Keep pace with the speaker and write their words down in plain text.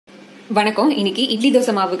வணக்கம். இன்னைக்கு இட்லி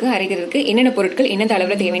தோசை மாவுக்கு அரைக்கிறதுக்கு என்னென்ன பொருட்கள் என்னென்ன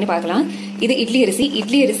அளவுல தேவைன்னு பார்க்கலாம். இது இட்லி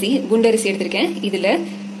அரிசி குண்டரிசி எடுத்திருக்கேன்.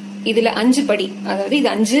 இதுல 5 படி, அதாவது இது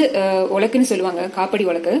 5 உலக்குன்னு சொல்லுவாங்க, காப்படி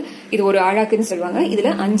உலக்கு. இது ஒரு ஆழாக்குன்னு சொல்லுவாங்க.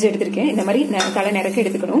 இதுல 5 எடுத்திருக்கேன். இந்த மாதிரி தலை நிறக்க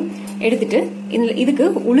எடுத்துக்கணும். எடுத்துட்டு இதுக்கு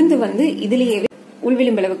உளுந்து வந்து இதுலயே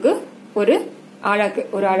உள்விளிம்பளவுக்கு ஒரு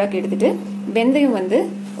ஆழாக்கு எடுத்துட்டு, வெந்தயம் வந்து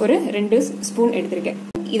ஒரு 2 ஸ்பூன் எடுத்திருக்கேன்.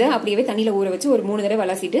 இதை அப்படியே தண்ணியில ஊற வச்சு ஒரு 3 தடவை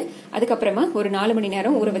வளாசிட்டு அதுக்கப்புறமா ஒரு 4 மணி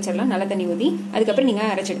நேரம் ஊற வச்சிடலாம். நல்ல தண்ணி ஊத்தி அதுக்கப்புறம் நீங்க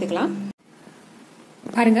அரைச்சு எடுத்துக்கலாம்.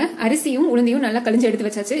 பாருங்க, அரிசியும் உளுந்தையும் நல்லா கழிஞ்சு எடுத்து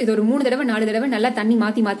வச்சாச்சு. இது ஒரு 3 தடவை 4 தடவை நல்லா தண்ணி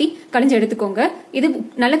மாத்தி கழிஞ்சு எடுத்துக்கோங்க. இது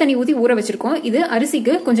நல்ல தண்ணி ஊத்தி ஊற வச்சிருக்கோம். இது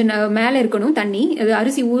அரிசிக்கு கொஞ்சம் மேல இருக்கணும் தண்ணி. அது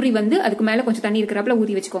அரிசி ஊறி வந்து அதுக்கு மேல கொஞ்சம் தண்ணி இருக்கிறப்பல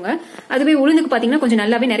ஊத்தி வச்சுக்கோங்க. அதுவே உளுந்துக்கு பாத்தீங்கன்னா கொஞ்சம்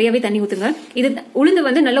நல்லாவே நிறையவே தண்ணி ஊத்துங்க. இது உளுந்து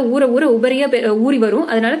வந்து நல்லா ஊற உபரியா ஊறி வரும்.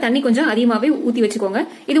 அதனால தண்ணி கொஞ்சம் அதிகமாவே ஊத்தி வச்சுக்கோங்க.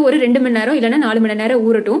 இது ஒரு 2 மணி நேரம் இல்லைன்னா 4 மணி நேரம்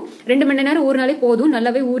ஊறட்டும். 2 மணி நேரம் ஊறினாலே போதும்,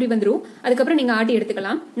 நல்லாவே ஊறி வந்துடும். அதுக்கப்புறம் நீங்க ஆட்டி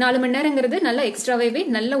எடுத்துக்கலாம். 4 மணி நேரங்கிறது நல்லா எக்ஸ்ட்ராவே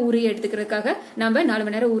நல்லா ஊறி எடுத்துக்கிறதுக்காக நாம 4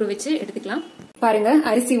 மணி நேரம் ஊற வச்சு எடுத்துக்கலாம். பாருங்க,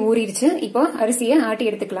 அரிசி ஊறிடுச்சு. இப்போ அரிசியை ஆட்டி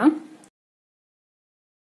எடுத்துக்கலாம்.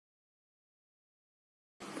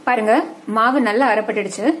 பாருங்க, மாவு நல்லா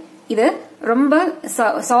அரைப்பட்டுடுச்சு. இது ரொம்ப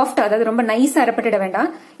சாஃப்ட், அதாவது ரொம்ப நைஸா அரைப்பட்டுட வேண்டாம்.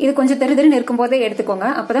 இது கொஞ்சம் தெருன்னு இருக்கும் போதே எடுத்துக்கோங்க.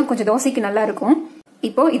 அப்பதான் கொஞ்சம் தோசைக்கு நல்லா இருக்கும்.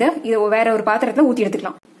 இப்போ இதை வேற ஒரு பாத்திரத்துல ஊத்தி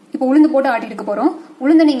எடுத்துக்கலாம். இப்போ உளுந்து போட்டு ஆட்டிட்டு இருக்க போறோம்.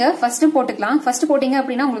 உளுந்து நீங்க ஃபர்ஸ்ட் போட்டுக்கலாம். ஃபர்ஸ்ட் போட்டீங்க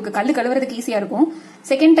அப்படின்னா உங்களுக்கு கல்லு கழுவுறதுக்கு ஈஸியா இருக்கும்.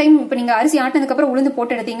 செகண்ட் டைம் இப்ப நீங்க அரிசி ஆட்டினதுக்கு அப்புறம் உளுந்து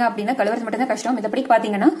போட்டு எடுத்தீங்க அப்படின்னா கழுவுறது மட்டும் தான் கஷ்டம். மத்தபடி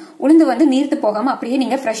பாத்தீங்கன்னா உளுந்து வந்து நீர்த்து போகாம அப்படியே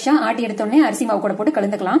நீங்க ஃப்ரெஷ்ஷா ஆட்டி எடுத்தோடனே அரிசி மாவு கூட போட்டு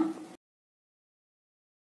கலந்துக்கலாம்.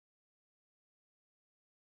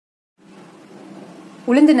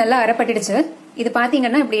 உளுந்து நல்லா அரைப்பட்டுடுச்சு. இது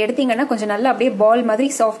பாத்தீங்கன்னா இப்படி எடுத்தீங்கன்னா கொஞ்சம் நல்லா அப்படியே பால் மாதிரி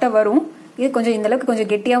சாஃப்டா வரும். இது கொஞ்சம் இந்த அளவுக்கு கொஞ்சம்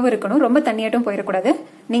கெட்டியாவும் இருக்கணும், ரொம்ப தண்ணியாட்டும் போயிடக்கூடாது.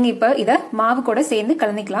 நீங்க இப்ப இத மாவு கூட சேர்ந்து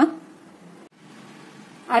கலந்துக்கலாம்.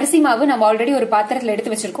 அரிசி மாவு நம்ம ஆல்ரெடி ஒரு பாத்திரத்துல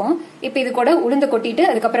எடுத்து வச்சிருக்கோம். இப்ப இது கூட உளுந்து கொட்டிட்டு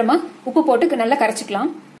அதுக்கப்புறமா உப்பு போட்டு நல்லா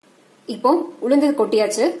கரைச்சிக்கலாம். இப்போ உளுந்து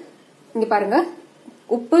கொட்டியாச்சு. இங்க பாருங்க,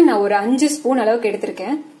 உப்பு நான் ஒரு 5 ஸ்பூன் அளவுக்கு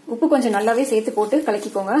எடுத்திருக்கேன். உப்பு கொஞ்சம் நல்லாவே சேர்த்து போட்டு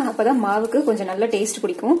கலக்கிக்கோங்க. அப்பதான் மாவுக்கு கொஞ்சம் நல்ல டேஸ்ட்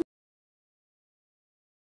பிடிக்கும்.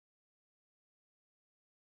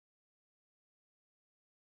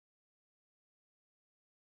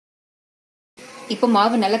 இப்போ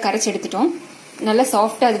மாவு நல்லா கரைச்சி எடுத்துட்டோம். நல்லா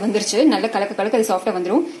சாஃப்டா அது வந்துருச்சு. நல்லா கலக்க அது சாஃப்டா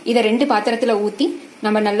வந்துடும். இதை 2 பாத்திரத்துல ஊத்தி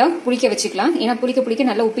நம்ம நல்லா புளிக்க வச்சுக்கலாம். ஏன்னா புளிக்க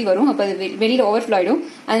நல்லா உப்பி வரும். அப்ப அது வெளியில ஓவர்ஃப்ளோ ஆயிடும்.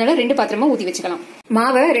 அதனால 2 பாத்திரமா ஊத்தி வச்சுக்கலாம்.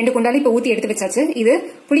 மாவை 2 குண்டாலி இப்ப ஊத்தி எடுத்து வச்சாச்சு. இது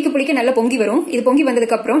புளிக்க நல்லா பொங்கி வரும். இது பொங்கி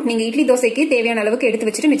வந்ததுக்கு அப்புறம் நீங்க இட்லி தோசைக்கு தேவையான அளவுக்கு எடுத்து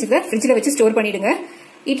வச்சுட்டு மிச்சத்தை ஃப்ரிட்ஜ்ல வச்சு ஸ்டோர் பண்ணிடுங்க.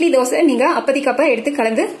 இட்லி தோசை நீங்க அப்பதிக்கப்ப எடுத்து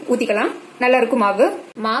கலந்து ஊத்திக்கலாம். நல்லா இருக்கும்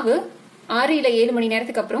மாவு 6 இல்ல 7 மணி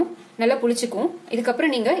நேரத்துக்கு அப்புறம் நல்லா புளிச்சுக்கும்.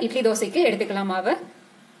 இதுக்கப்புறம் நீங்க இட்லி தோசைக்கு எடுத்துக்கலாம் மாவை.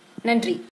 நன்றி.